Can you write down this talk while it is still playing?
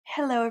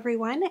Hello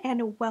everyone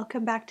and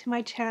welcome back to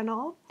my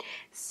channel.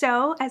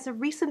 So as a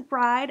recent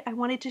bride, I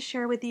wanted to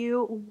share with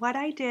you what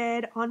I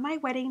did on my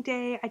wedding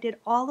day. I did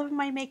all of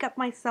my makeup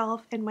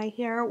myself and my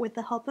hair with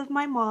the help of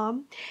my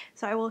mom.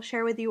 So I will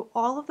share with you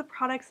all of the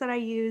products that I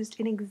used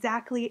and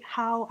exactly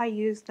how I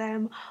used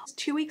them. It's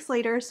 2 weeks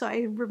later, so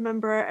I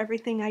remember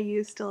everything I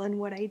used still and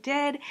what I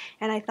did,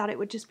 and I thought it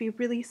would just be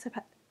really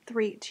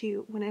 3,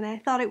 2, 1, and I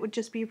thought it would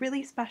just be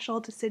really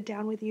special to sit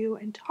down with you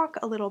and talk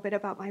a little bit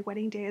about my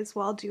wedding day as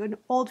well, do an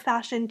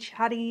old-fashioned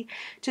chatty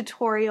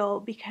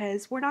tutorial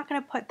because we're not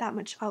going to put that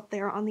much out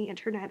there on the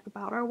internet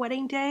about our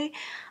wedding day,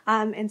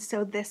 and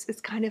so this is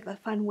kind of a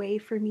fun way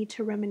for me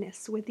to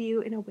reminisce with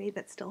you in a way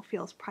that still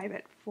feels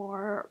private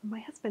for my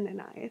husband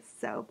and I.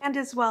 So, and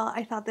as well,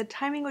 I thought the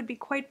timing would be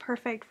quite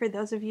perfect for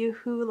those of you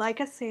who like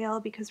a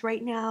sale, because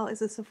right now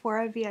is a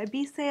Sephora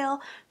VIB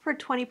sale for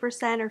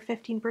 20% or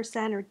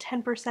 15% or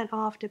 10%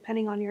 off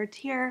depending on your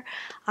tier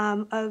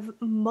of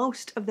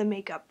most of the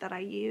makeup that I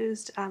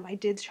used. I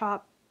did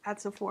shop at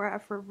Sephora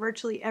for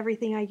virtually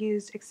everything I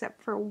used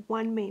except for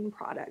one main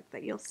product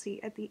that you'll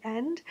see at the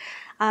end.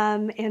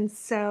 And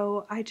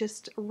so I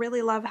just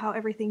really love how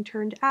everything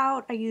turned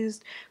out. I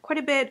used quite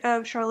a bit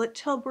of Charlotte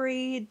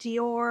Tilbury,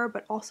 Dior,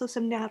 but also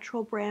some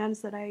natural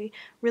brands that I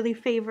really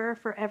favor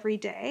for every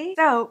day.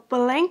 So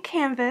blank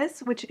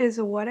canvas, which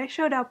is what I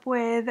showed up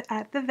with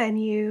at the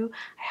venue.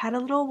 I had a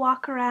little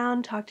walk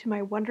around, talked to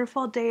my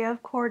wonderful day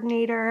of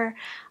coordinator.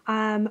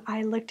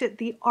 I looked at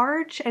the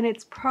arch and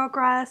its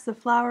progress, the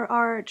flower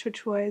arch,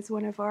 which was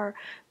one of our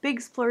big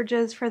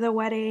splurges for the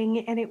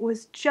wedding, and it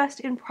was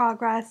just in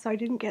progress, so I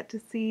didn't get to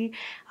see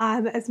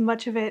as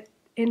much of it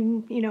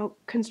in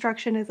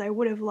construction as I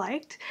would have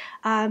liked,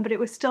 but it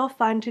was still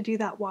fun to do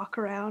that walk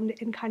around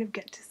and kind of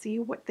get to see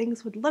what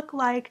things would look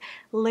like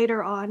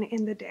later on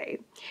in the day.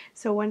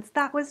 So once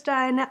that was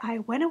done, I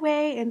went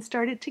away and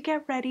started to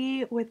get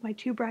ready with my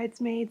 2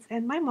 bridesmaids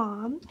and my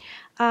mom,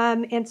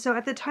 and so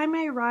at the time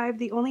I arrived,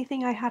 the only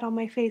thing I had on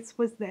my face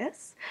was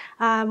this,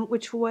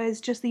 which was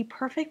just the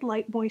perfect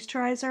light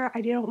moisturizer.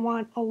 I didn't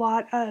want a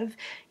lot of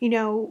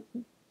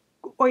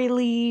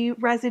oily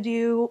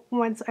residue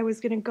once I was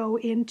going to go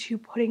into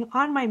putting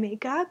on my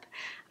makeup,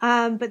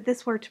 but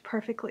this worked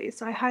perfectly.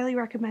 So I highly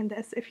recommend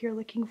this if you're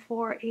looking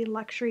for a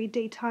luxury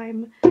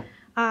daytime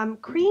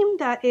cream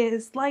that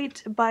is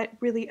light but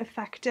really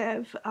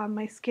effective.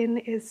 My skin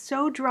is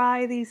so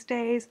dry these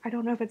days. I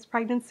don't know if it's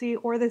pregnancy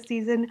or the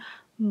season,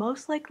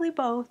 most likely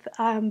both,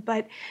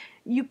 but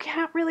you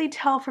can't really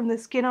tell from the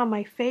skin on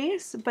my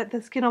face, but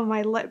the skin on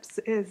my lips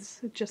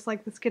is just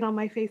like the skin on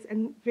my face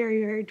and very,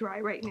 very dry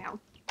right now.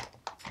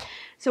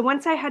 So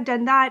once I had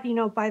done that,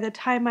 by the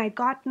time I'd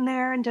gotten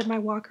there and did my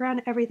walk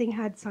around, everything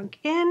had sunk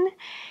in.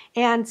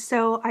 And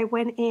so I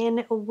went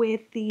in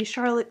with the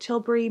Charlotte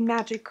Tilbury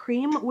Magic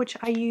Cream, which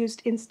I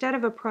used instead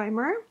of a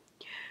primer.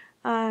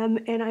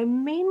 And I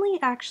mainly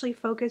actually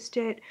focused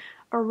it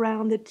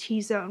around the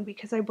T-zone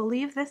because I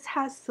believe this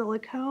has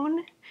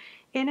silicone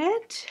in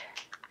it.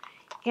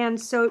 And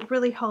so it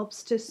really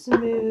helps to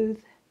smooth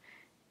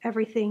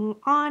everything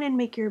on and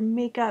make your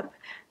makeup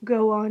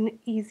go on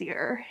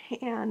easier.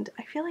 And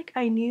I feel like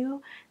I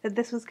knew that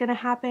this was going to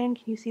happen.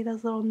 Can you see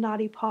those little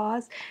naughty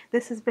paws?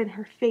 This has been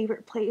her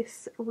favorite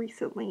place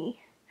recently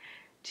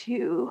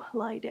to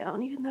lie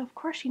down, even though of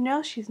course she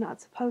knows she's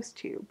not supposed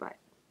to, but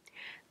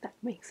that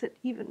makes it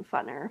even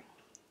funner.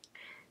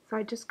 So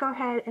I just go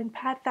ahead and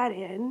pat that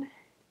in,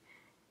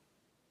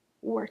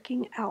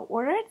 working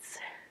outwards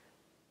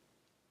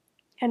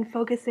and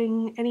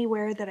focusing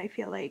anywhere that I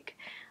feel like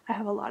I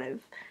have a lot of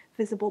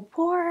visible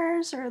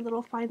pores or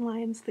little fine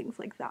lines, things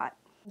like that.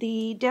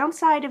 The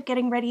downside of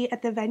getting ready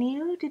at the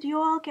venue, did you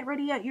all get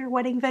ready at your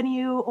wedding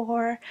venue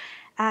or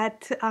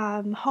at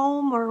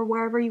home or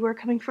wherever you were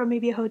coming from,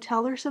 maybe a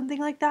hotel or something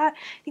like that?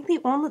 I think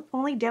the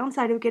only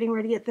downside of getting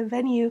ready at the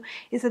venue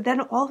is that then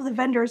all of the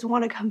vendors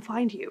want to come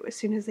find you as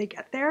soon as they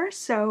get there.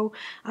 So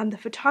the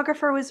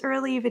photographer was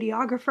early,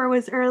 videographer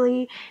was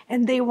early,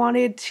 and they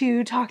wanted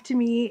to talk to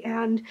me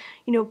and,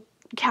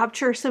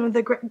 capture some of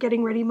the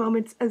getting ready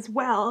moments as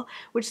well,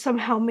 which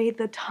somehow made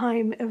the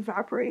time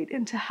evaporate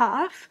into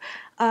half.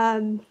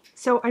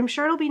 So I'm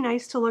sure it'll be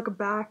nice to look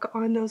back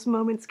on those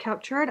moments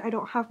captured. I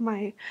don't have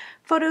my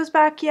photos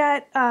back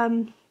yet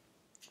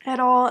at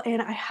all,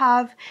 and I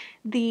have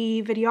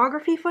the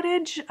videography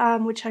footage,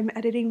 which I'm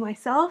editing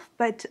myself,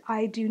 but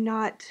I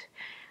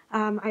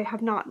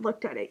have not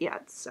looked at it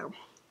yet, so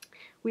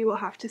we will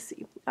have to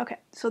see. Okay,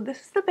 so this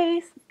is the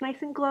base. It's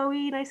nice and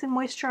glowy, nice and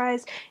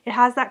moisturized. It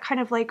has that kind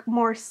of like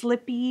more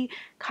slippy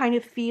kind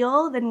of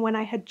feel than when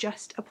I had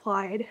just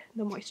applied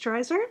the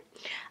moisturizer.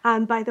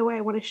 By the way,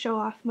 I want to show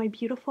off my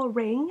beautiful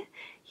ring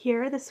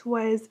here. This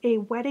was a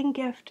wedding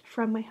gift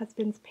from my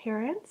husband's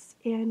parents,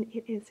 and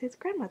it is his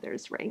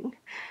grandmother's ring.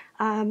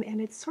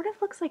 And it sort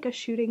of looks like a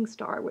shooting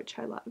star, which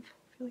I love.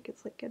 I feel like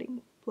it's like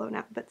getting blown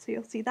out, but so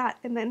you'll see that.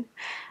 And then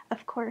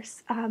of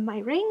course my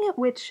ring,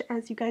 which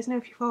as you guys know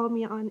if you follow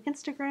me on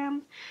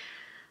Instagram,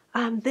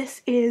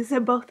 this is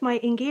both my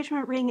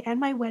engagement ring and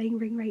my wedding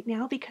ring right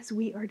now because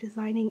we are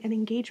designing an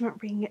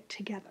engagement ring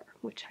together,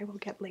 which I will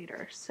get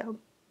later. So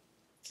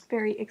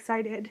very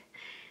excited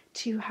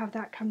to have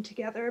that come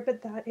together,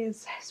 but that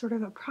is sort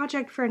of a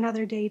project for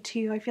another day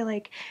too. I feel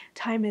like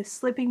time is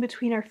slipping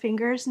between our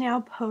fingers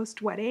now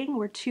post-wedding.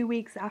 We're 2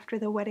 weeks after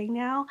the wedding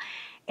now,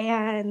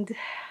 and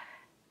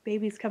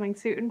baby's coming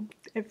soon.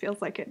 It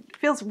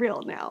feels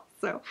real now.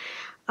 So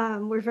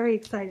we're very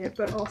excited,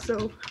 but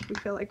also we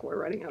feel like we're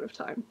running out of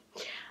time.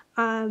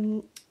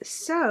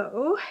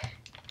 So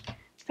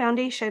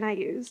foundation I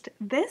used.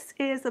 This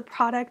is a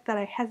product that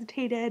I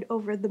hesitated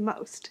over the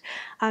most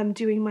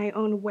doing my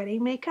own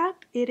wedding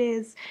makeup. It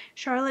is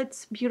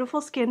Charlotte's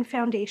Beautiful Skin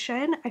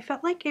Foundation. I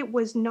felt like it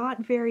was not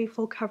very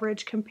full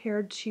coverage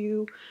compared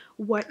to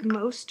what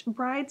most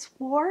brides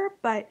wore,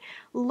 but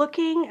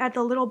looking at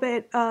the little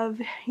bit of,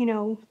 you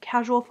know,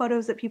 casual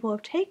photos that people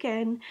have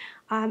taken,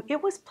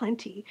 it was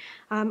plenty.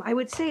 I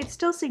would say it's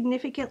still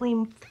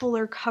significantly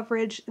fuller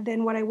coverage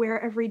than what I wear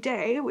every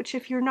day, which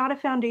if you're not a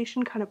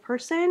foundation kind of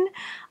person,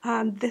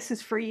 this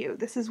is for you.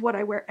 This is what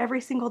I wear every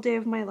single day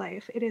of my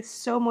life. It is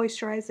so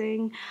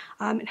moisturizing.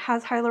 It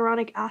has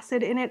hyaluronic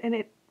acid in it, and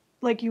it,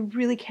 like, you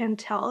really can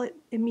tell it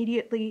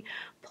immediately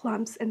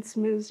plumps and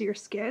smooths your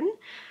skin.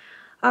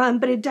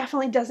 But it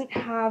definitely doesn't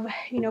have,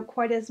 you know,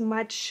 quite as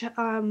much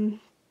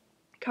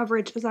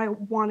coverage as I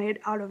wanted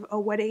out of a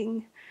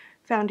wedding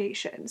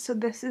foundation. So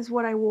this is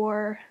what I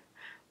wore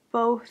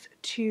both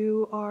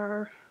to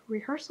our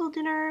rehearsal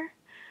dinner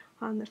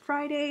on the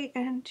Friday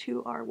and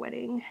to our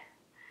wedding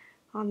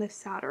on the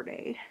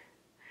Saturday.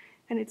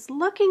 And it's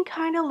looking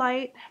kind of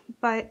light,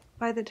 but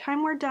by the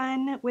time we're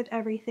done with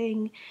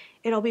everything,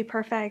 it'll be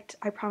perfect.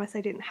 I promise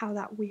I didn't have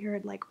that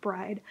weird like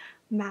bride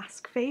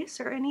mask face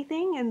or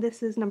anything, and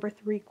this is number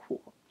 3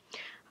 cool.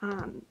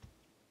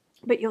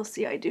 But you'll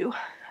see I do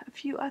a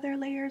few other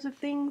layers of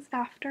things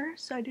after,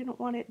 so I didn't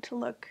want it to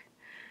look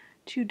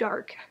too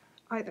dark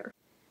either.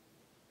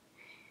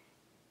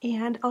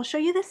 And I'll show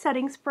you the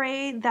setting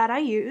spray that I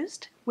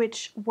used,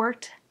 which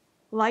worked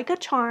like a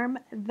charm.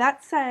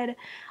 That said,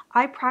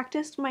 I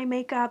practiced my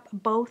makeup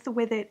both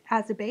with it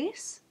as a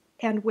base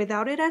and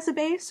without it as a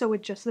base, so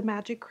with just the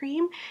magic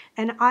cream,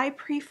 and I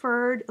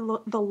preferred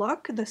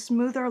the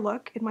smoother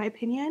look, in my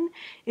opinion,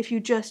 if you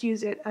just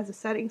use it as a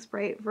setting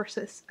spray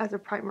versus as a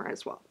primer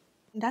as well.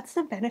 That's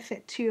the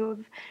benefit too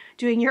of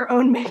doing your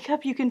own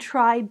makeup. You can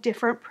try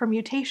different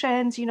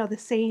permutations, you know, the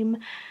same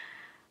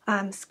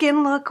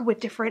skin look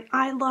with different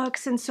eye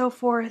looks and so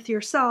forth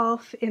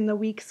yourself in the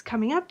weeks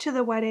coming up to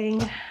the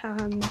wedding,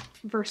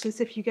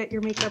 versus if you get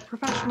your makeup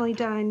professionally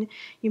done,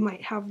 you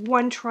might have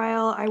one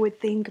trial, I would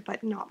think,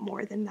 but not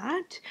more than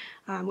that,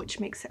 which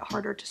makes it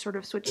harder to sort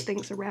of switch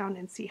things around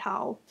and see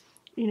how,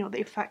 you know,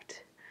 they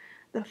affect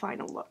the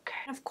final look.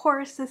 Of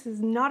course, this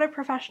is not a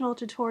professional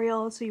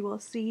tutorial, so you will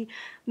see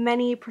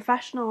many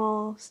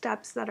professional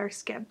steps that are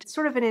skipped. It's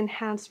sort of an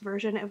enhanced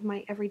version of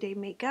my everyday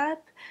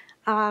makeup.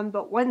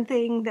 But one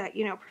thing that,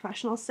 you know,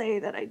 professionals say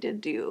that I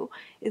did do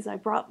is I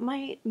brought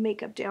my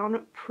makeup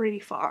down pretty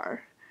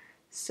far.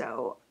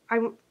 So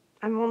I'm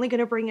only going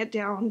to bring it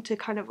down to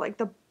kind of like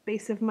the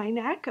base of my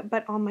neck,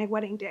 but on my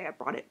wedding day I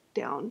brought it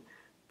down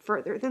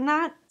further than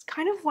that. It's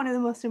kind of one of the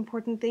most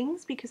important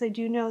things because I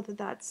do know that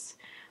that's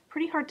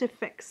pretty hard to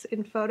fix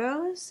in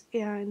photos,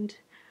 and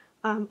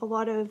a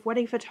lot of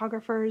wedding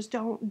photographers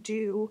don't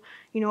do,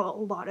 you know, a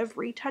lot of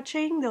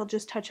retouching. They'll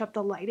just touch up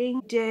the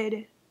lighting.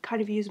 Did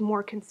kind of use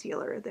more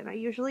concealer than I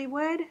usually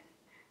would.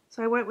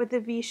 So I went with the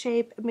V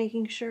shape,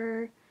 making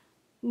sure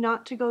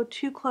not to go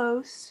too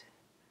close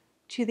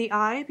to the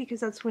eye because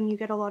that's when you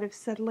get a lot of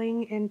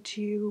settling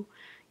into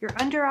your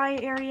under eye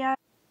area.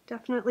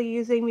 Definitely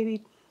using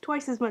maybe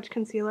twice as much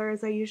concealer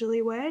as I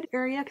usually would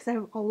area because I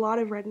have a lot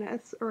of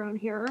redness around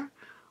here,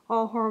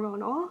 all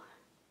hormonal.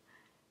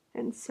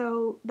 And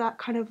so that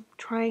kind of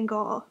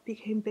triangle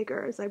became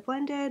bigger as I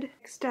blended.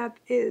 Next step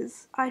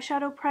is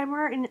eyeshadow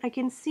primer, and I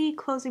can see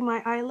closing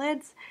my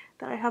eyelids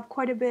that I have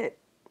quite a bit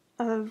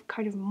of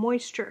kind of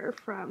moisture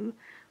from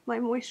my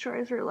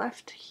moisturizer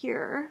left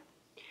here.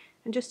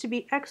 And just to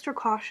be extra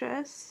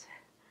cautious,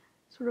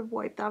 sort of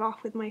wipe that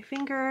off with my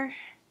finger.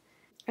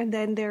 And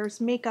then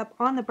there's makeup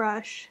on the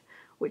brush,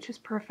 which is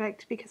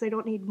perfect because I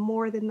don't need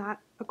more than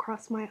that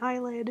across my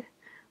eyelid,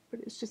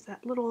 but it's just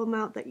that little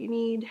amount that you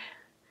need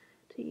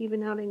to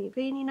even out any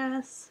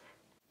veininess.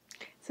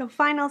 So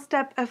final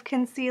step of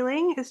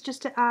concealing is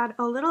just to add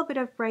a little bit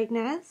of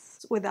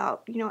brightness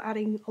without, you know,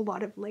 adding a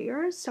lot of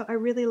layers. So I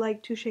really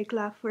like Touche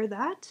Éclat for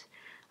that.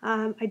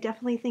 I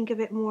definitely think of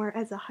it more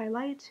as a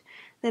highlight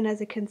than as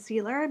a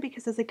concealer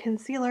because as a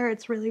concealer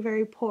it's really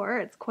very poor,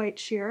 it's quite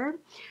sheer.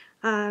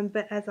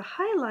 But as a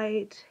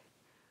highlight,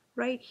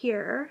 right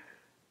here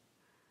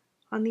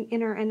on the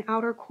inner and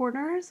outer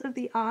corners of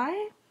the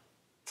eye,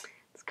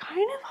 it's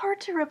kind of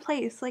hard to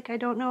replace. Like, I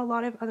don't know a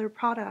lot of other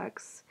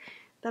products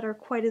that are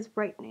quite as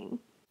brightening.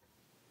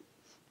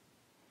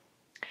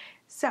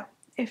 So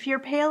if you're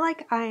pale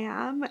like I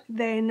am,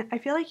 then I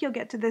feel like you'll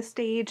get to this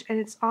stage and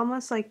it's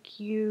almost like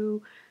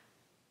you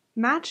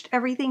matched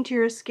everything to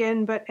your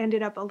skin but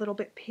ended up a little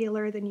bit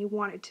paler than you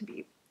wanted to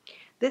be.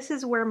 this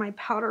is where my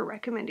powder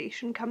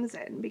recommendation comes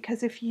in,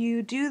 because if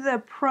you do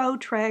the pro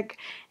trick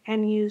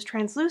and use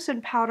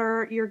translucent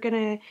powder, you're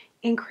gonna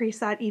increase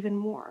that even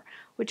more,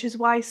 which is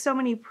why so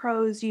many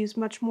pros use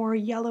much more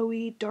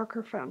yellowy,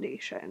 darker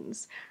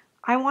foundations.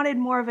 I wanted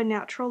more of a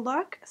natural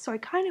look, so I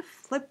kind of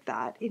flipped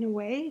that in a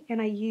way,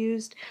 and I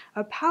used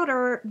a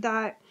powder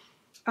that,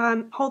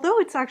 although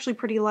it's actually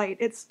pretty light,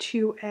 it's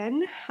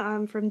 2N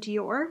from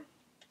Dior.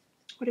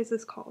 What is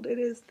this called? It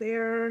is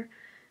their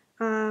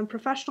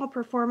Professional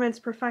Performance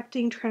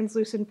Perfecting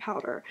Translucent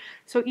Powder.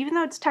 So even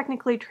though it's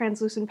technically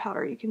translucent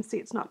powder, you can see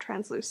it's not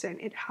translucent.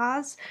 It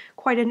has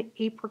quite an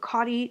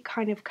apricot-y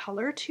kind of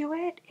color to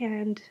it,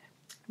 and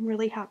I'm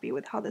really happy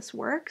with how this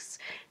works.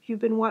 If you've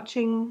been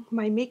watching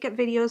my makeup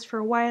videos for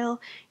a while,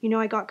 you know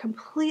I got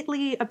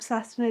completely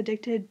obsessed and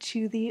addicted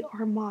to the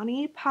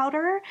Armani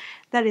powder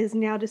that is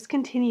now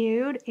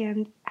discontinued,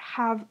 and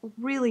have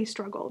really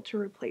struggled to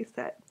replace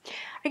it.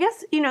 I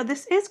guess, you know,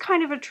 this is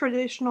kind of a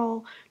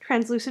traditional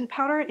translucent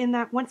powder in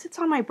that once it's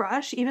on my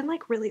brush, even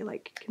like really,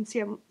 like, you can see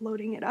I'm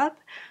loading it up,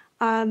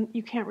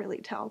 you can't really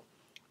tell.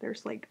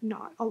 There's like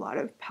not a lot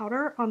of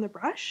powder on the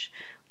brush,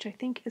 which I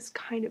think is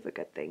kind of a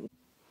good thing.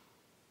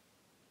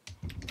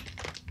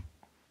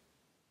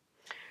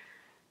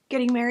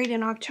 Getting married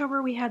in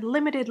October, we had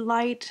limited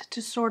light to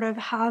sort of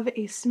have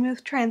a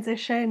smooth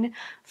transition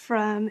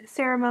from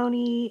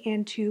ceremony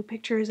into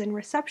pictures and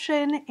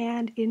reception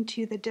and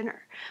into the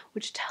dinner,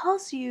 which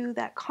tells you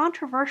that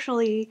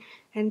controversially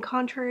and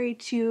contrary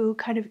to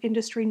kind of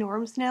industry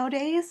norms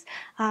nowadays,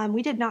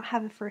 we did not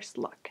have a first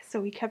look. So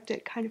we kept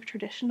it kind of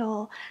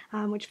traditional,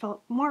 which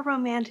felt more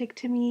romantic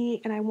to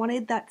me, and I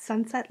wanted that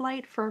sunset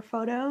light for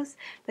photos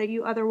that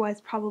you otherwise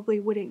probably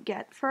wouldn't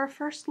get for a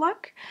first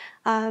look.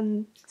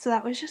 So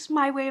that was just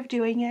my way of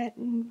doing it,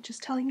 and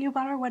just telling you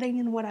about our wedding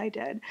and what I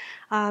did.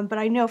 But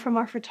I know from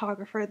our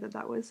photographer that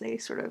that was a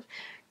sort of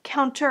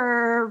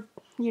counter,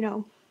 you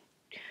know,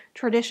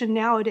 tradition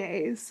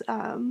nowadays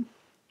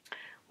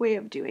way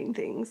of doing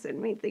things,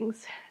 and made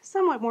things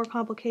somewhat more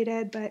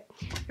complicated, but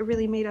it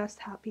really made us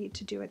happy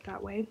to do it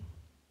that way.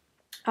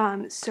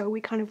 So we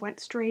kind of went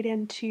straight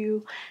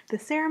into the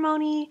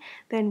ceremony,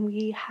 then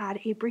we had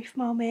a brief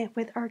moment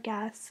with our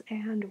guests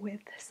and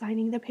with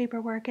signing the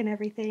paperwork and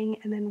everything,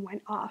 and then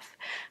went off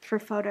for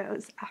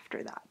photos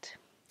after that.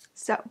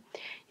 So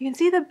you can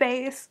see the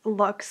base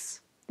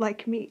looks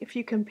like me. If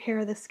you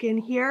compare the skin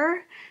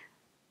here,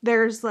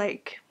 there's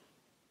like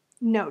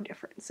no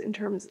difference in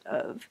terms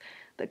of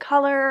the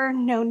color,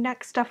 no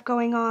neck stuff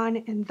going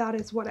on, and that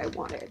is what I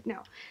wanted.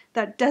 Now,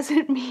 that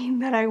doesn't mean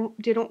that I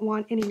didn't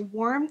want any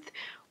warmth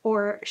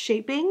or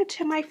shaping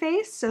to my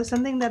face. So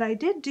something that I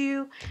did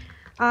do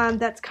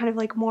that's kind of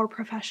like more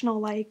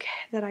professional-like,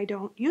 that I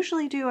don't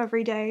usually do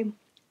every day,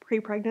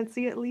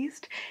 pre-pregnancy at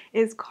least,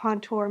 is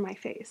contour my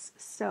face.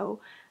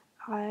 So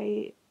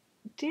I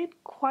did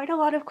quite a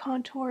lot of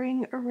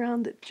contouring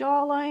around the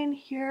jawline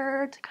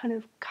here to kind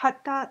of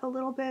cut that a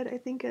little bit, I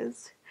think,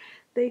 as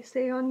they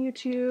say on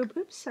YouTube.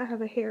 Oops, I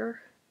have a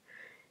hair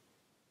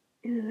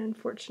in an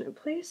unfortunate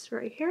place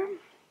right here.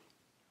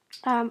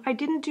 I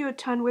didn't do a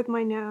ton with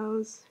my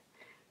nose,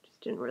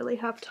 just didn't really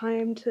have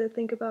time to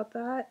think about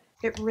that.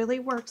 It really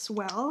works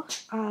well.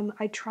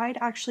 I tried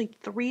actually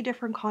 3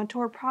 different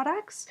contour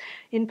products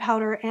in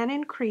powder and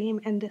in cream,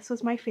 and this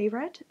was my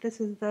favorite.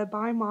 This is the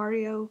By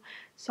Mario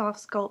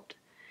Soft Sculpt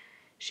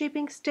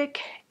Shaping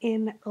Stick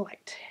in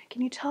Light.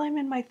 Can you tell I'm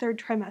in my 3rd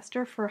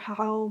trimester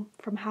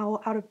from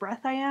how out of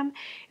breath I am?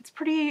 It's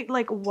pretty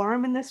like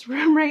warm in this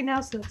room right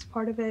now, so that's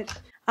part of it.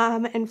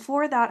 And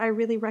for that, I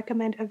really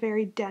recommend a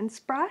very dense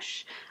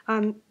brush.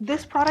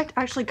 This product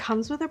actually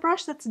comes with a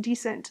brush that's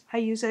decent. I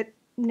use it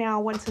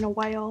now once in a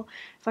while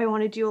if I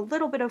want to do a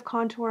little bit of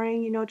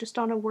contouring, you know, just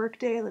on a work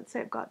day. Let's say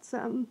I've got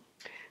some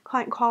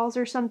client calls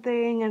or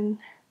something and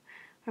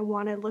I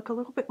want to look a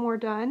little bit more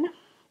done.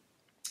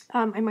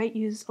 I might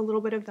use a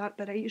little bit of that,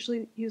 but I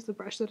usually use the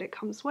brush that it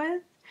comes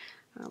with,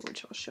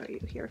 which I'll show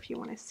you here if you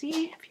want to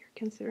see, if you're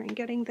considering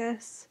getting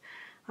this.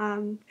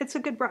 It's a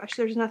good brush,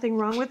 there's nothing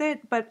wrong with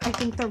it, but I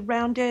think the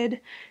rounded,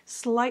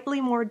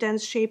 slightly more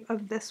dense shape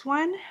of this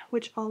one,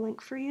 which I'll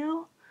link for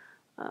you,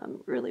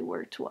 really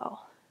worked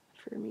well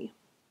for me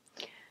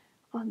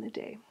on the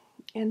day.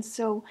 And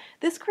so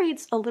this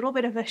creates a little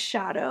bit of a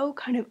shadow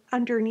kind of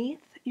underneath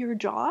your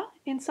jaw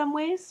in some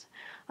ways,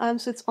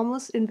 so it's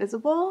almost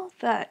invisible.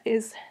 That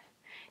is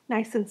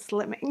nice and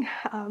slimming,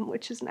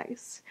 which is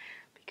nice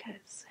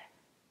because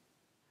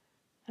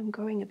I'm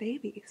growing a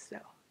baby, so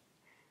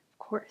of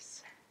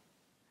course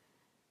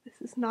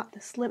this is not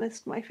the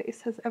slimmest my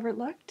face has ever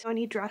looked.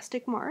 Any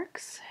drastic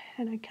marks,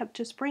 and I kept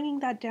just bringing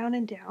that down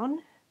and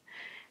down,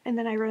 and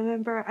then I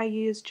remember I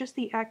used just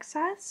the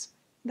excess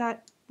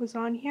that was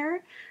on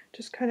here,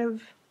 just kind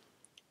of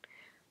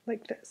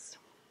like this.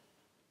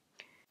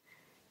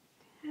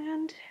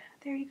 And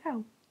there you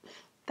go.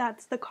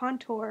 That's the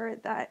contour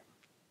that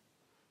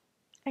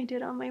I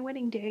did on my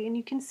wedding day, and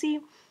you can see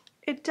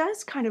it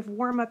does kind of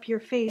warm up your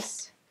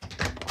face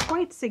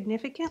quite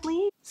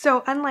significantly.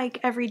 So unlike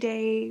every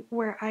day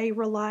where I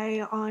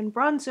rely on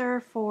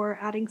bronzer for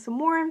adding some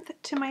warmth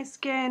to my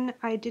skin,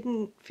 I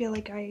didn't feel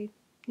like I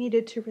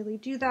needed to really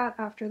do that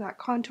after that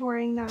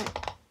contouring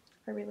that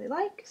I really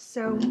like.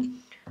 So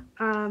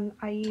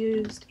I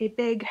used a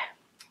big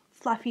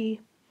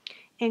fluffy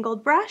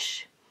angled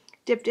brush,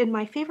 dipped in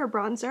my favorite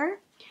bronzer,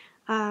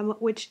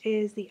 which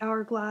is the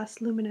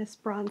Hourglass Luminous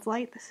Bronze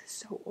Light. This is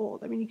so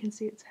old. I mean, you can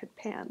see it's had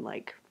pan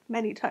like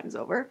many times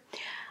over.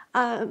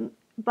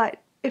 But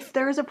if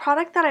there was a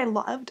product that I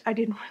loved, I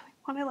didn't really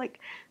want to like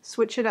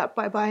switch it up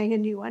by buying a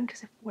new one,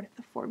 because what if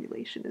the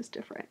formulation is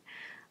different?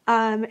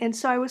 And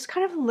so I was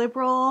kind of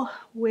liberal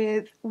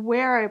with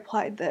where I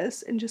applied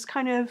this and just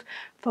kind of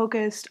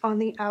focused on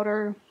the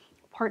outer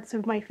parts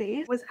of my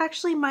face. It was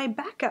actually my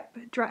backup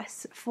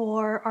dress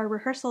for our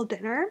rehearsal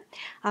dinner.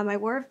 I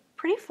wore a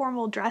pretty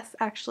formal dress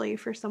actually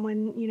for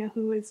someone, you know,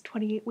 who was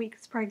 28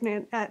 weeks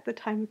pregnant at the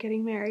time of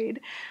getting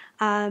married.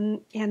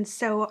 And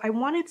so I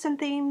wanted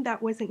something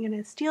that wasn't going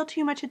to steal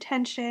too much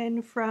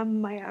attention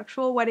from my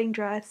actual wedding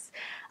dress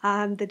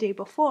the day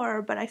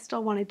before, but I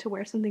still wanted to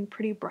wear something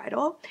pretty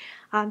bridal.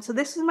 So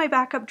this is my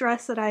backup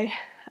dress that I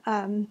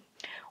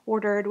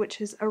ordered, which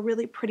is a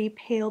really pretty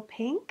pale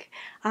pink,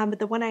 but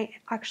the one I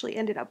actually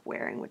ended up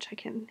wearing, which I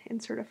can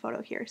insert a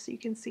photo here so you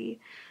can see,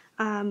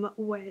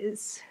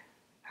 was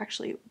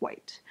actually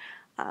white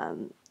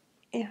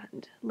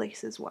and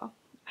lace as well.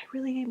 I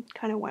really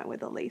kind of went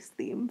with a lace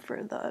theme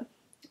for the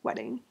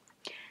wedding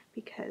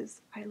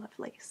because I love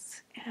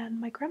lace, and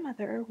my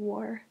grandmother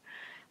wore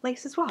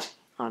lace as well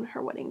on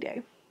her wedding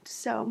day.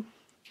 So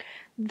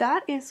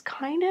that is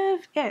kind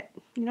of it.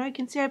 You know, you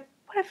can see I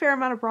put a fair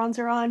amount of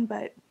bronzer on,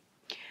 but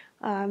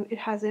it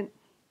hasn't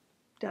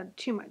done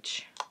too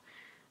much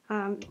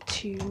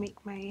to make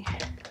my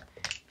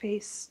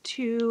face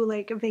too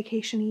like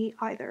vacation-y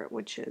either,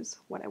 which is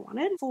what I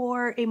wanted.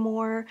 For a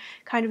more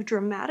kind of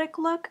dramatic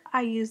look,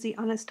 I use the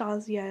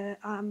Anastasia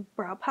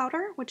brow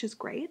powder, which is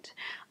great,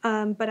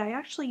 but I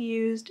actually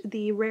used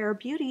the Rare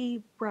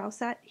Beauty brow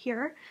set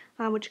here,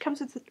 which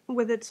comes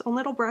with its own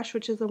little brush,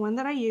 which is the one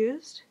that I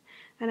used,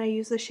 and I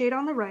use the shade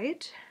on the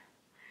right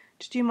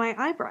to do my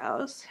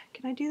eyebrows.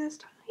 Can I do this?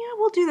 Yeah,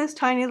 we'll do this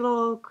tiny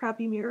little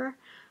crappy mirror.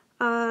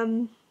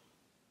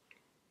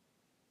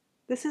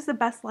 This is the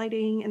best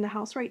lighting in the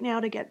house right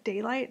now to get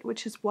daylight,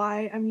 which is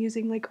why I'm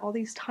using like all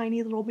these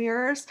tiny little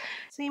mirrors.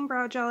 Same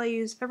brow gel I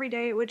use every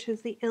day, which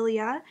is the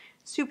Ilia.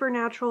 Super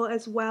natural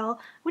as well.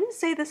 I wouldn't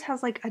say this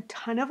has like a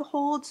ton of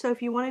hold, so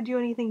if you want to do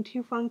anything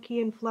too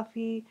funky and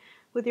fluffy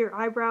with your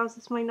eyebrows,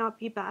 this might not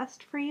be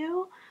best for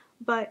you.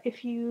 But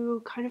if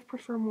you kind of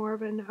prefer more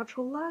of a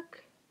natural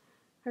look,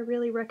 I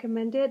really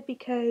recommend it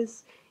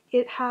because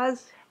it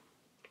has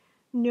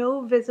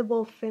no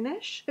visible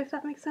finish, if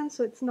that makes sense.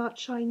 So it's not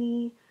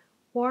shiny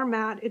or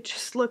matte, it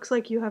just looks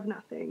like you have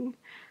nothing,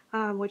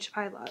 which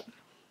I love.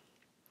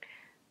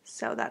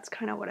 So that's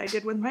kind of what I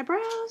did with my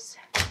brows.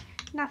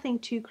 Nothing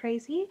too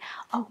crazy.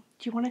 Oh,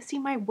 do you want to see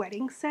my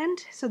wedding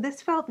scent? So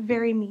this felt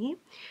very me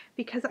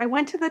because I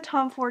went to the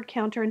Tom Ford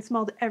counter and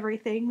smelled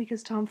everything,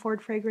 because Tom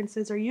Ford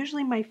fragrances are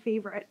usually my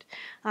favorite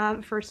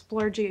for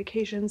splurgy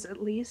occasions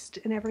at least,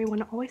 and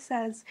everyone always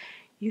says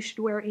you should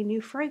wear a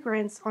new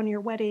fragrance on your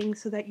wedding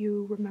so that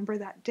you remember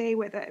that day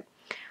with it.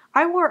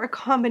 I wore a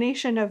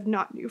combination of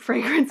not new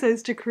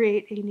fragrances to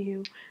create a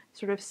new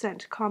sort of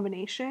scent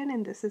combination,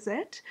 and this is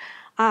it.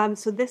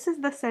 So this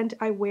is the scent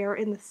I wear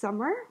in the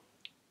summer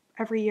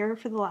every year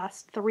for the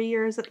last 3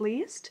 years at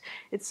least.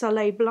 It's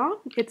Soleil Blanc.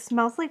 It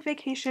smells like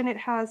vacation. It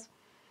has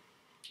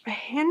a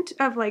hint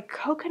of like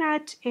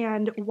coconut,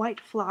 and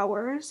white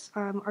flowers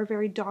are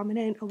very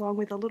dominant, along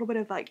with a little bit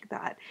of like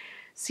that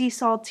sea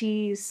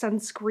salty,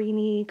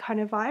 sunscreeny kind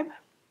of vibe.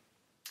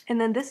 And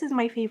then this is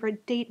my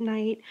favorite date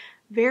night,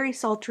 very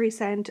sultry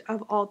scent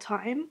of all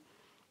time.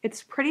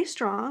 It's pretty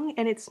strong,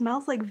 and it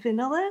smells like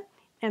vanilla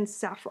and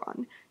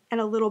saffron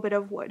and a little bit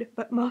of wood,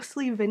 but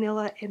mostly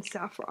vanilla and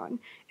saffron.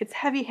 It's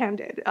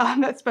heavy-handed,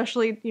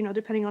 especially, you know,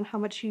 depending on how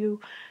much you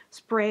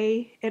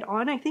spray it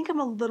on. I think I'm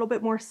a little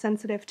bit more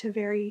sensitive to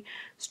very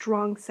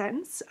strong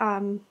scents,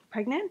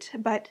 pregnant,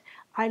 but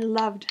I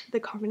loved the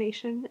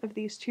combination of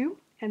these two.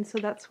 And so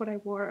that's what I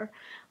wore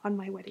on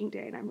my wedding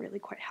day, and I'm really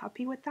quite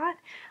happy with that.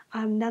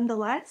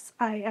 Nonetheless,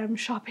 I am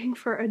shopping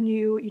for a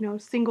new, you know,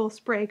 single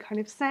spray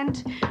kind of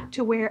scent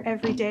to wear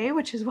every day,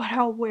 which is what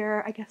I'll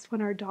wear, I guess,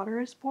 when our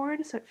daughter is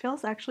born. So it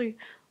feels actually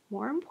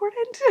more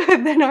important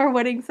than our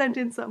wedding scent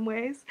in some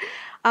ways.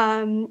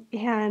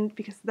 And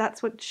because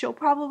that's what she'll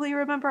probably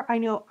remember. I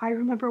know I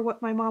remember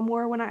what my mom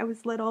wore when I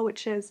was little,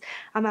 which is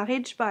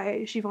Amarige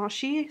by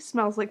Givenchy.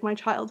 Smells like my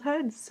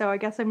childhood, so I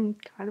guess I'm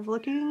kind of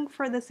looking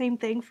for the same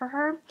thing for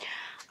her.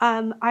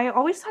 I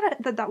always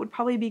thought that that would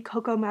probably be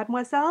Coco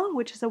Mademoiselle,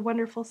 which is a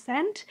wonderful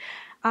scent,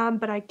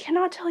 but I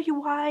cannot tell you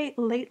why.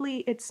 Lately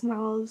it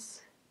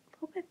smells a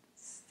little bit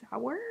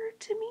sour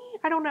to me.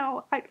 I don't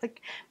know.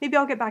 Maybe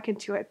I'll get back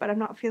into it, but I'm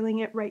not feeling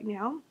it right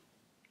now.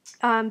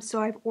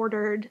 So I've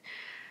ordered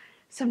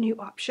some new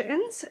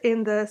options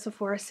in the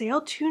Sephora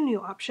sale, 2 new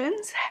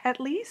options at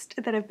least,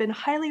 that have been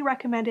highly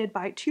recommended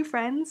by 2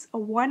 friends,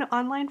 one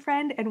online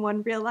friend and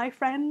one real life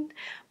friend,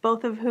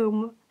 both of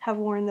whom have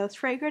worn those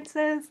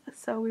fragrances,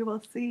 so we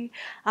will see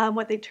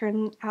what they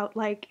turn out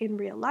like in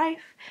real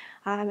life.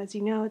 As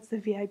you know, it's the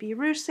VIB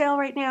Rouge sale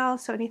right now,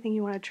 so anything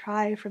you want to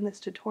try from this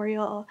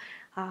tutorial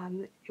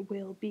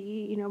will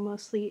be, you know,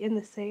 mostly in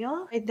the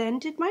sale. I then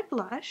did my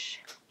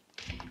blush,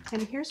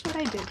 and here's what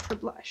I did for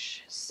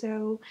blush.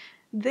 So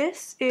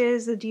this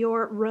is the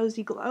Dior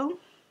Rosy Glow,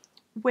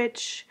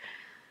 which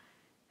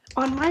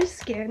on my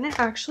skin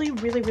actually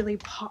really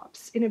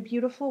pops in a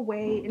beautiful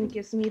way and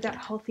gives me that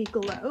healthy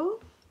glow.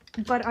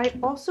 But I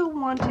also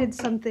wanted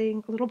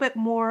something a little bit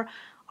more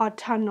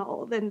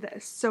autumnal than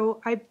this.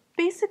 So I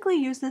basically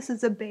use this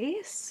as a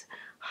base,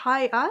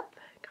 high up,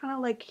 kind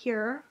of like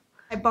here.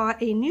 I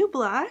bought a new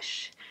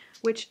blush,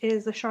 which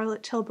is the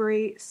Charlotte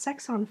Tilbury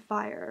Sex on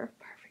Fire.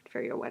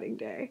 For your wedding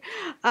day.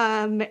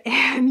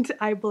 And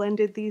I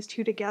blended these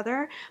two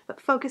together, but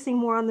focusing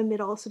more on the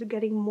middle, so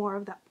getting more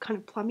of that kind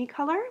of plummy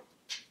color,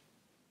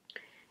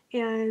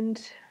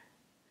 and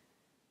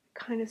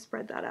kind of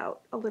spread that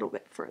out a little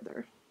bit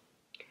further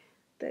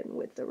than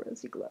with the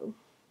Rosy Glow.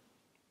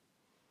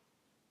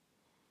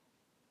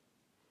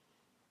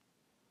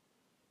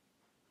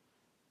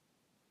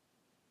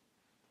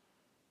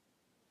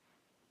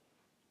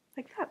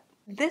 Like that.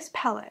 This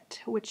palette,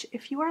 which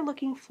if you are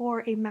looking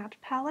for a matte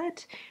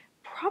palette,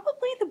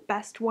 probably the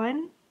best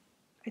one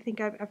I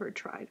think I've ever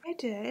tried. What I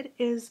did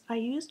is I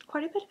used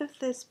quite a bit of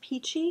this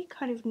peachy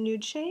kind of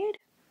nude shade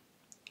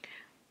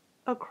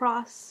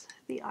across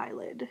the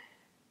eyelid.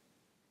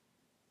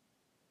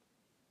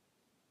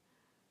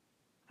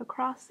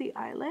 Across the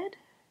eyelid,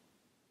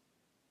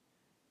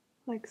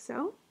 like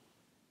so.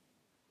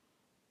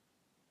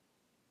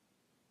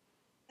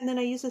 And then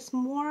I use this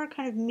more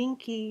kind of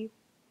minky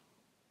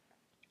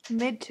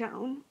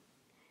mid-tone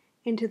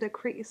into the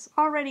crease,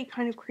 already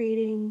kind of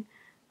creating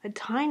a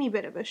tiny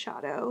bit of a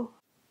shadow.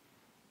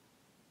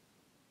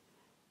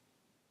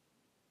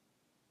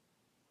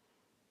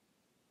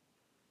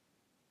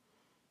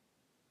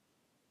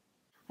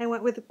 I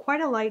went with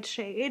quite a light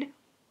shade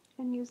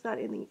and used that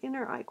in the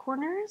inner eye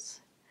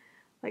corners,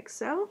 like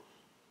so,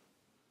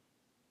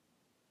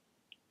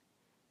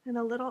 and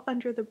a little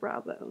under the brow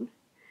bone.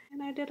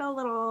 And I did a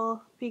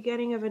little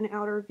beginning of an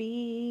outer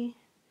V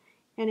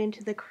and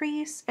into the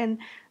crease, and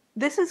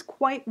this is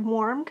quite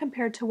warm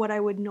compared to what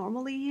I would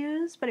normally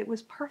use, but it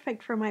was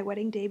perfect for my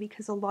wedding day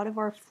because a lot of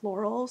our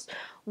florals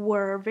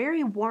were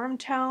very warm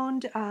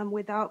toned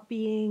without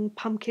being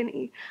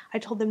pumpkin-y. I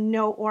told them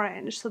no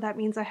orange, so that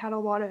means I had a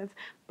lot of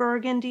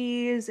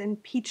burgundies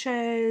and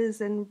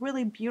peaches and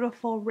really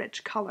beautiful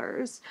rich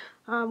colors.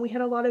 We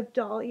had a lot of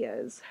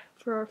dahlias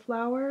for our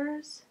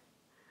flowers,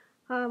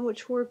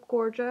 which were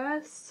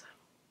gorgeous.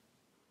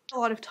 A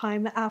lot of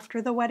time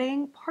after the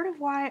wedding, part of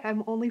why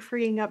I'm only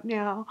freeing up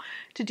now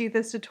to do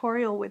this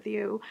tutorial with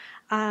you,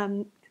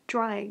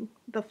 drying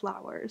the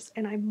flowers,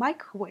 and I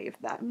microwave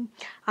them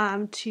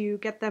to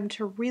get them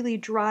to really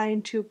dry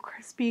into a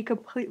crispy,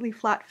 completely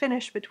flat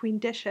finish between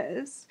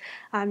dishes.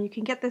 You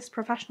can get this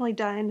professionally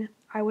done.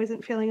 I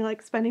wasn't feeling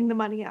like spending the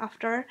money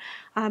after,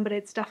 but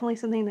it's definitely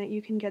something that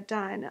you can get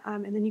done,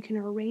 and then you can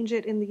arrange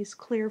it in these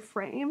clear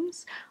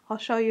frames. I'll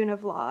show you in a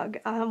vlog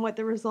what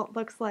the result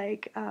looks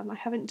like. I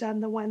haven't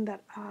done the one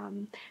that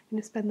I'm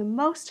going to spend the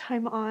most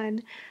time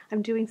on.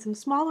 I'm doing some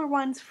smaller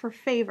ones for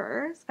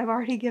favors. I've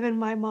already given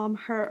my mom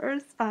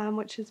hers,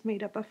 which is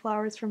made up of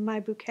flowers from my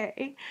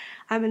bouquet,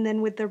 and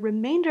then with the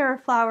remainder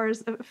of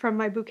flowers from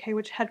my bouquet,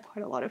 which had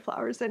quite a lot of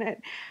flowers in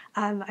it,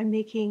 I'm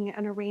making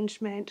an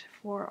arrangement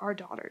for our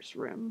daughter's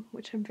room,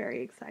 which I'm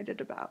very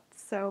excited about.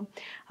 So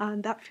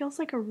that feels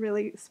like a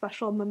really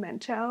special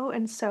memento.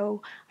 And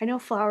so I know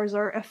flowers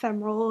are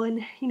ephemeral,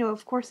 and you know,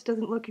 of course it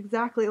doesn't look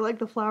exactly like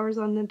the flowers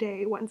on the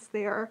day. Once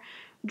they are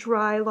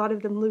dry, a lot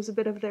of them lose a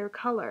bit of their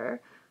color,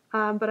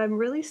 but I'm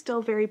really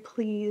still very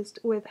pleased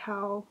with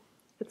how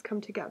it's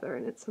come together,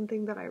 and it's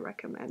something that I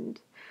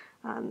recommend.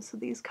 So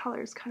these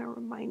colors kind of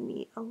remind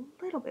me a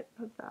little bit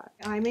of that.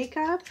 Eye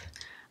makeup.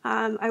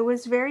 I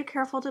was very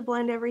careful to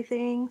blend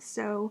everything,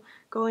 so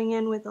going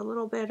in with a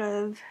little bit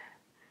of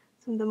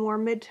some of the more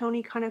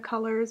mid-tony kind of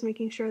colors,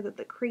 making sure that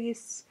the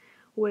crease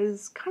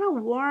was kind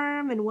of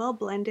warm and well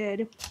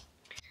blended.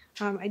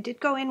 I did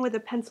go in with a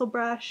pencil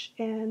brush,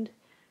 and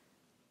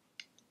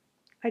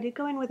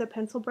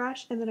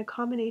then a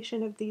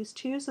combination of these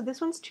two. So this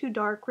one's too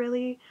dark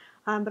really,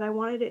 but I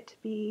wanted it to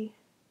be,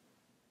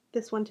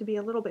 this one to be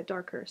a little bit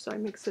darker, so I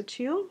mixed the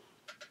two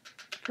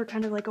for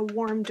kind of like a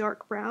warm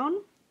dark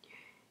brown,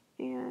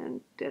 and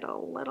did a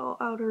little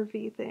outer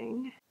V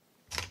thing,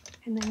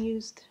 and then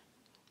used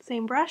the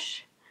same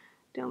brush,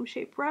 dome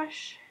shaped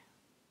brush,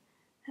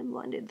 and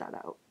blended that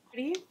out.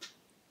 Ready?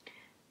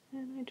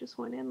 And I just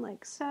went in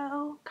like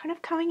so. Kind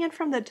of coming in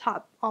from the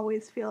top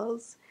always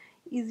feels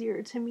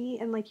easier to me,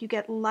 and like you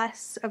get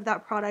less of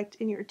that product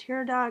in your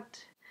tear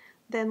duct,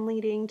 then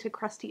leading to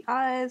crusty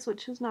eyes,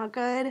 which is not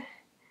good.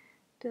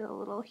 Did a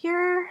little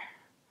here,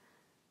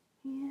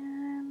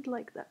 and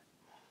like that.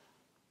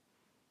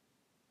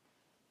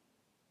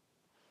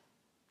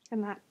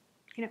 and that,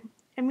 you know,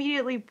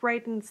 immediately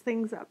brightens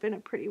things up in a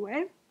pretty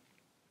way.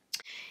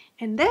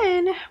 And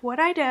then what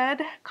I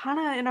did, kind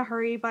of in a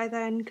hurry by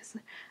then, because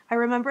I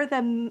remember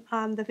them,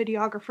 the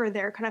videographer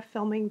there kind of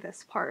filming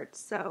this part,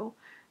 so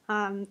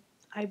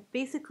I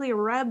basically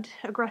rubbed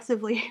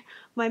aggressively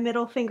my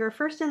middle finger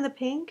first in the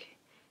pink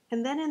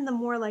and then in the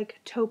more like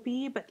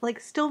taupey, but like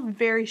still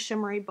very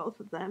shimmery, both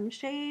of them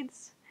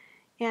shades.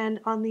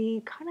 And on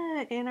the kind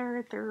of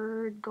inner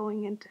third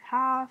going into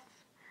half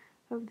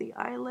of the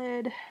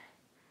eyelid,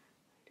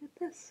 I did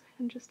this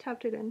and just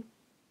tapped it in.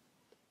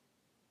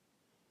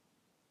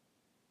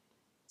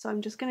 So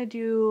I'm just going to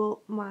do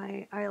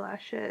my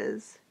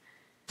eyelashes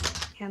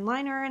and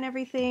liner and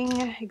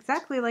everything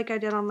exactly like I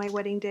did on my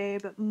wedding day,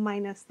 but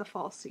minus the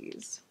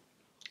falsies.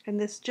 And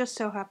this just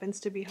so happens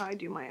to be how I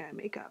do my eye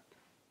makeup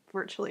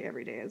virtually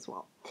every day as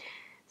well.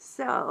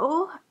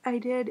 So I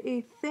did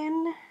a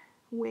thin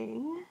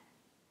wing.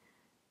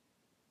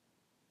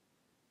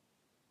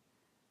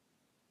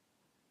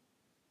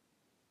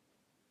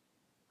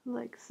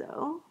 Like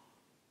so.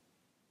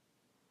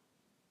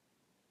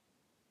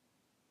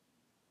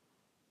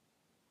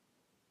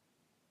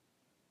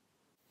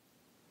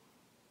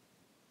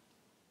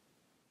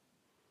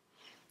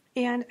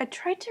 And I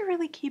tried to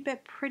really keep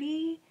it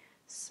pretty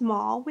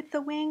small with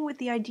the wing, with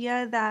the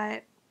idea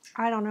that,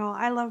 I don't know,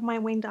 I love my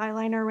winged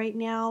eyeliner right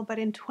now, but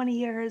in 20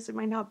 years it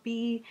might not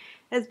be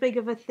as big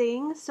of a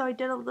thing, so I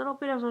did a little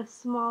bit of a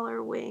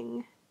smaller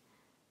wing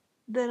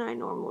than I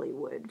normally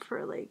would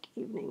for like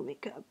evening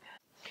makeup.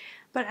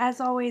 But as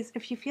always,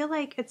 if you feel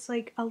like it's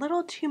like a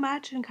little too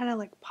much and kind of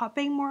like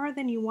popping more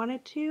than you want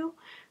it to,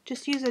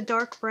 just use a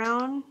dark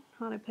brown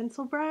on a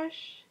pencil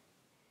brush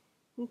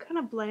and kind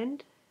of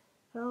blend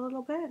a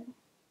little bit,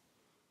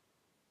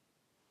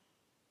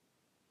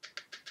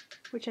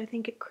 which I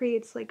think it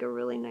creates like a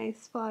really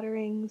nice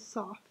flattering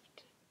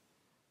soft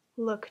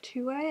look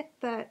to it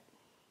that,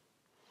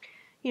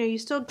 you know, you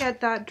still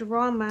get that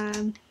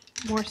drama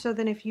more so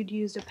than if you'd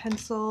used a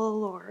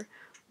pencil or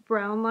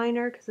brown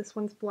liner, because this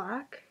one's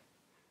black.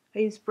 I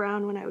used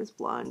brown when I was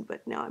blonde,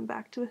 but now I'm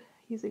back to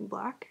using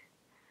black.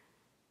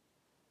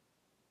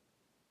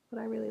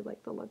 But I really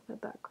like the look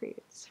that that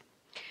creates.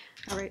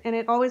 Alright, and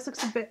it always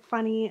looks a bit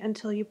funny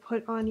until you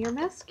put on your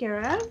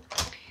mascara.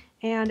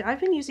 And I've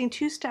been using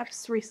 2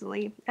 steps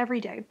recently, every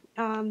day.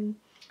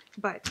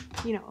 But,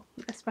 you know,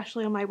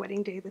 especially on my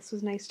wedding day, this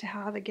was nice to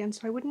have again,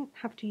 so I wouldn't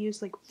have to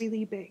use like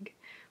really big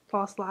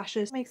false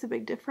lashes. It makes a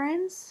big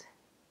difference.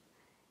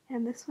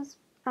 And this was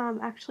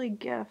actually a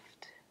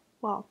gift.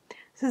 Well,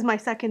 this is my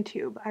second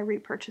tube. I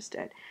repurchased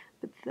it.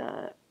 But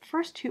the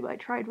first tube I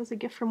tried was a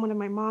gift from one of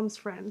my mom's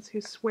friends who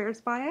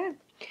swears by it.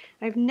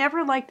 I've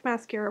never liked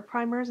mascara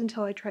primers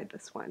until I tried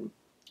this one.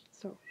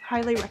 So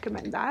highly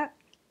recommend that.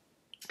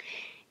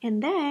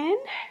 And then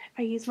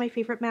I use my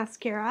favorite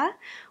mascara,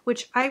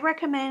 which I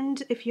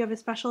recommend if you have a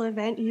special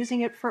event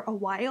using it for a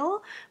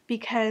while,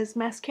 because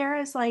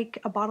mascara is like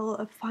a bottle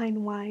of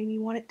fine wine.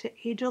 You want it to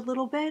age a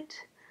little bit.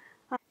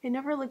 It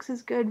never looks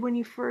as good when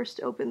you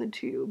first open the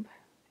tube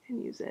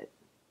and use it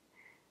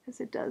as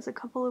it does a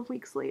couple of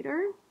weeks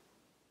later.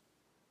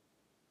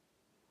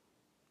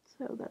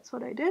 So that's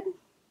what I did.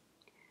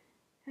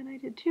 And I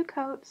did 2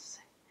 coats.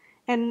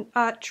 And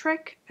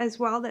trick as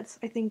well that's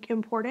I think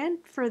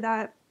important for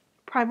that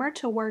primer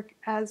to work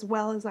as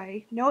well as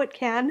I know it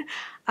can,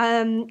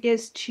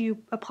 is to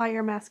apply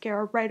your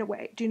mascara right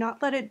away. Do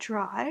not let it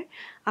dry.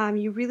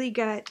 You really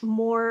get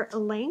more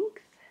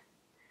length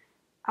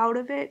out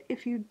of it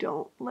if you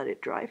don't let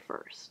it dry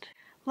first.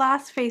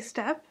 Last face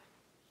step,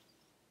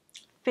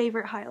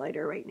 favorite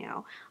highlighter right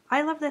now.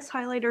 I love this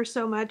highlighter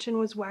so much and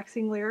was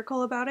waxing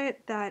lyrical about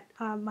it that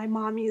my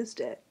mom used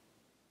it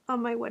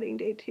on my wedding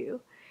day too.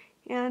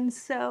 And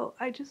so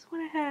I just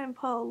went ahead and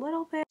put a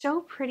little bit.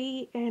 So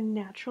pretty and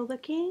natural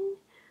looking,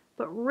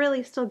 but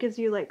really still gives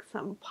you like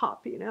some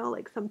pop, you know,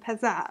 like some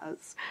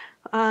pizzazz,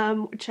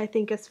 which I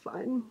think is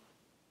fun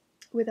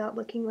without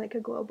looking like a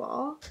glow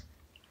ball.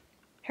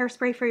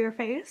 Hairspray for your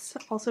face,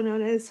 also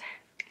known as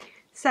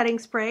setting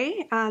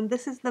spray.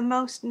 This is the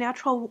most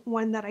natural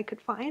one that I could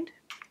find.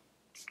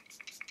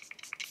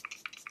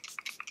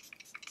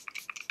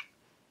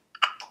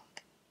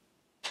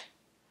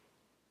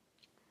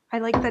 I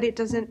like that it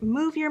doesn't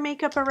move your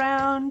makeup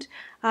around.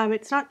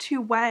 It's not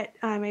too wet.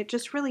 It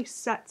just really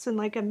sets in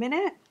like a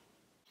minute.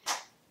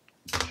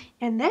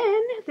 And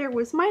then there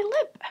was my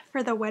lip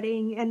for the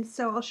wedding. And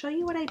so I'll show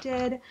you what I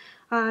did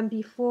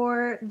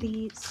before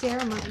the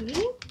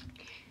ceremony.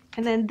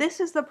 And then this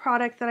is the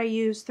product that I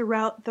use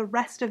throughout the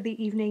rest of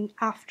the evening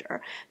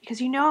after. Because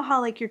you know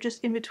how like you're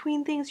just in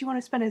between things, you want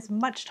to spend as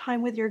much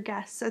time with your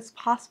guests as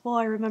possible.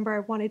 I remember I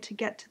wanted to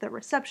get to the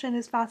reception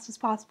as fast as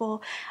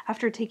possible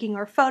after taking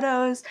our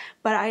photos,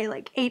 but I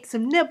like ate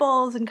some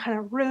nibbles and kind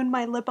of ruined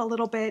my lip a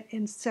little bit.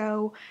 And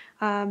so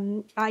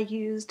I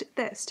used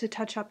this to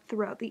touch up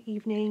throughout the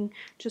evening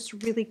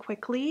just really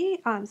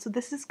quickly. So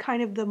this is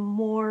kind of the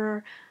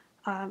more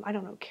I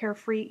don't know,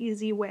 carefree,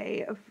 easy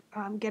way of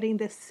getting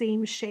this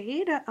same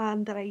shade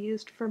that I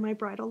used for my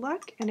bridal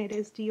look, and it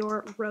is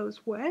Dior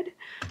Rosewood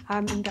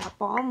in that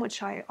balm,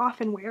 which I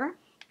often wear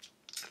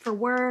for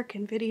work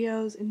and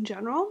videos in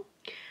general.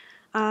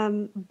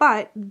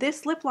 But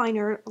this lip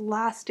liner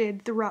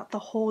lasted throughout the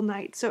whole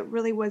night, so it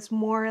really was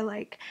more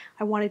like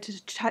I wanted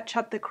to touch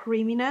up the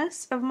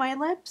creaminess of my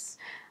lips.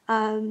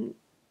 And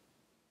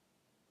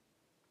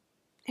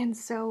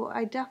so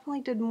I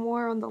definitely did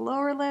more on the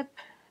lower lip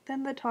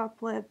than the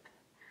top lip,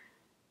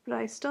 but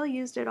I still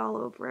used it all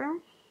over.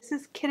 This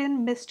is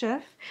Kitten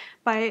Mischief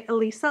by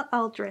Elisa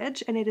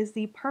Eldridge, and it is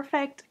the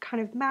perfect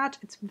kind of match.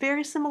 It's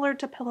very similar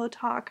to Pillow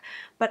Talk,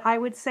 but I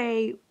would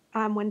say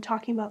when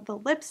talking about the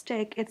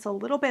lipstick, it's a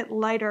little bit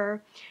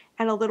lighter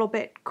and a little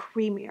bit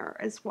creamier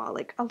as well,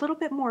 like a little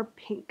bit more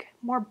pink,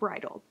 more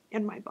bridal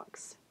in my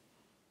books.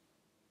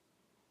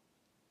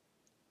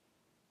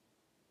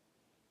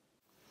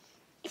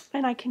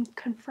 And I can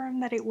confirm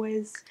that it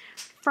was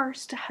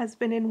first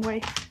husband and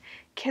wife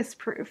kiss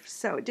proof,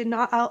 so it did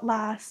not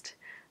outlast,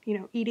 you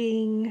know,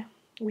 eating.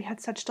 We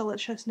had such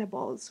delicious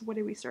nibbles. What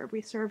did we serve?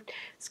 We served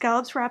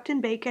scallops wrapped in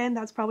bacon.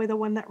 That's probably the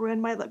one that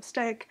ruined my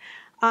lipstick.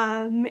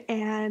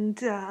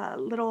 And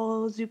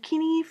little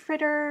zucchini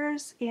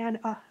fritters, and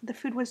the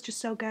food was just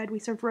so good. We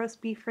served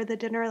roast beef for the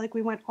dinner. Like,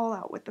 we went all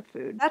out with the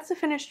food. That's the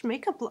finished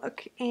makeup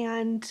look,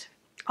 and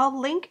I'll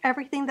link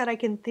everything that I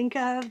can think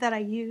of that I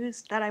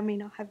used that I may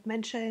not have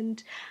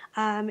mentioned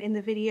in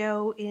the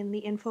video in the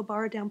info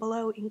bar down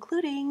below,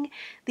 including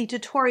the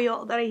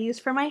tutorial that I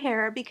used for my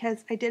hair,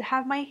 because I did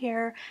have my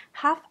hair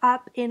half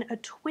up in a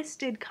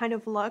twisted kind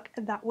of look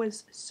that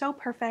was so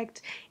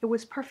perfect. It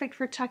was perfect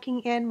for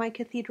tucking in my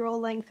cathedral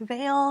length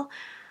veil.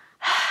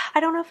 I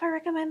don't know if I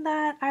recommend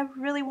that. I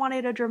really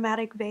wanted a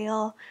dramatic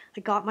veil.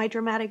 I got my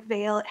dramatic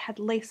veil. It had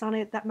lace on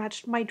it that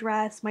matched my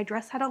dress. My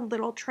dress had a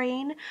little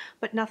train,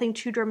 but nothing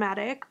too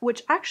dramatic,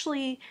 which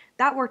actually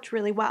that worked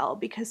really well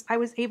because I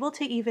was able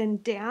to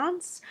even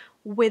dance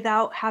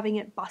without having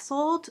it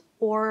bustled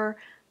or,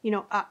 you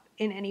know, up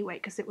in any way,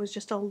 because it was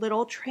just a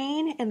little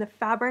train and the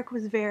fabric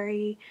was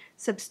very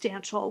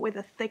substantial with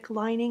a thick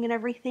lining and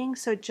everything,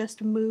 so it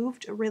just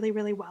moved really,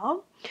 really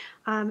well.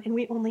 And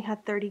we only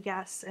had 30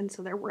 guests, and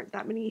so there weren't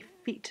that many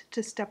feet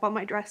to step on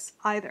my dress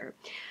either.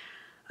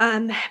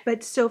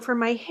 But so for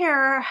my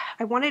hair,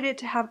 I wanted it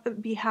to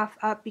be half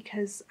up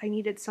because I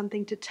needed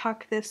something to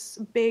tuck this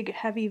big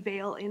heavy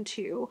veil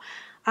into.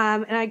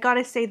 And I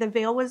gotta say the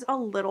veil was a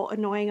little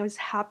annoying. I was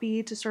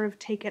happy to sort of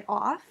take it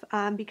off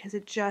because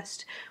it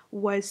just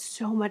was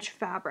so much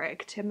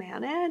fabric to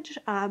manage,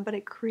 but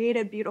it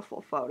created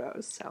beautiful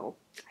photos, so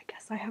I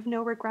guess I have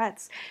no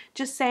regrets.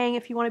 Just saying,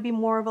 if you want to be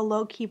more of a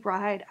low-key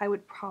bride, I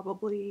would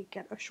probably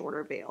get a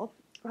shorter veil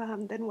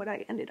than what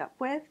I ended up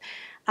with.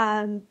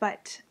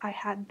 But I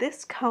had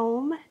this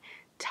comb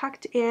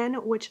tucked in,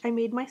 which I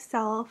made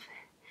myself.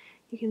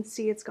 You can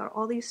see it's got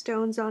all these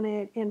stones on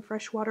it and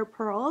freshwater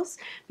pearls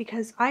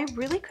because I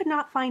really could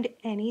not find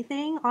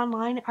anything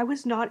online. I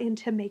was not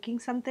into making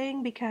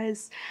something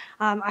because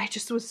I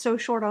just was so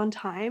short on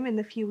time in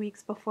the few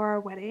weeks before our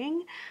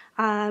wedding,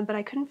 but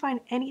I couldn't find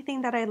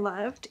anything that I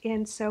loved,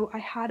 and so I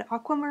had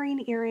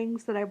aquamarine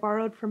earrings that I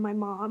borrowed from my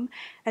mom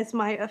as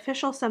my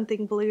official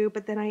something blue,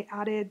 but then I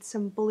added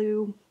some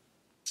blue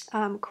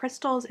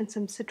crystals and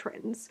some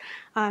citrons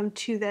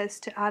to this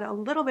to add a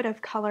little bit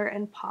of color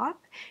and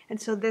pop.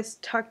 And so this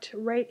tucked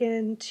right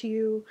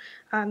into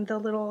the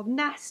little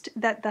nest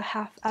that the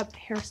half up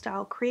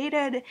hairstyle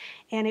created,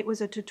 and it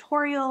was a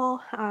tutorial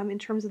in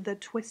terms of the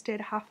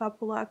twisted half up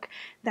look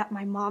that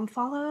my mom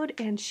followed,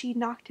 and she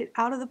knocked it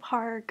out of the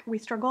park. We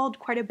struggled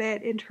quite a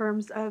bit in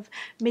terms of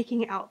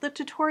making out the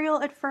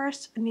tutorial at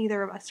first.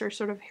 Neither of us are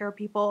sort of hair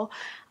people,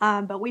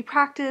 but we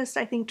practiced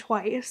I think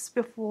twice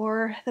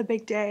before the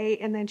big day,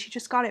 and then she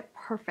just got it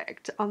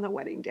perfect on the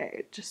wedding day.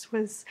 It just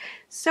was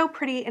so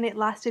pretty, and it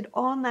lasted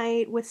all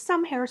night with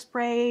some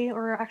hairspray,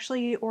 or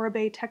actually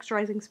Oribe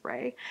texturizing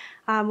spray,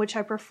 which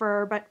I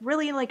prefer, but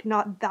really like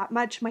not that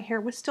much. My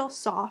hair was still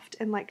soft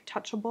and like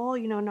touchable,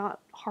 you know, not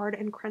hard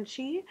and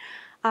crunchy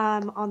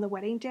on the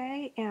wedding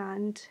day,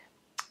 and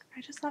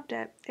I just loved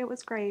it. It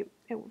was great.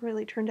 It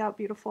really turned out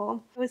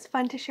beautiful. It was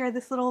fun to share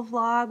this little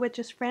vlog with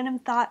just random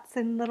thoughts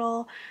and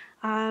little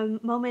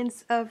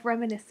moments of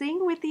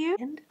reminiscing with you,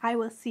 and I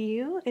will see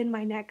you in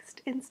my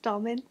next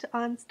installment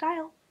on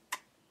style.